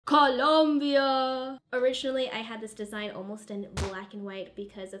Colombia. Originally, I had this design almost in black and white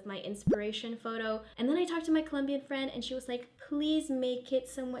because of my inspiration photo. And then I talked to my Colombian friend and she was like, please make it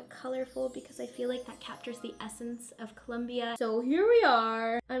somewhat colorful because I feel like that captures the essence of Colombia. So here we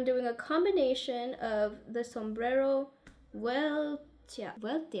are. I'm doing a combination of the sombrero vuelteado.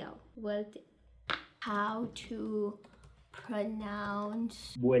 How to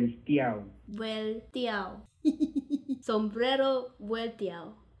pronounce Vuelteado. Sombrero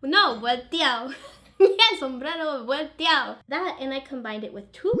vuelteado. No, vuelteado. Yeah, sombrero vuelteado. That, and I combined it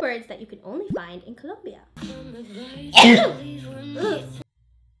with two words that you can only find in Colombia.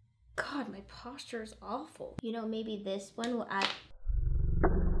 God, my posture is awful. You know, maybe this one will add...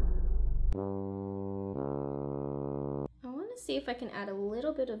 I want to see if I can add a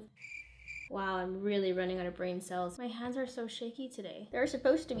little bit of... Wow, I'm really running out of brain cells. My hands are so shaky today. They're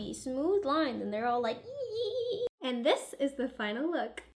supposed to be smooth lines and they're all like... And this is the final look.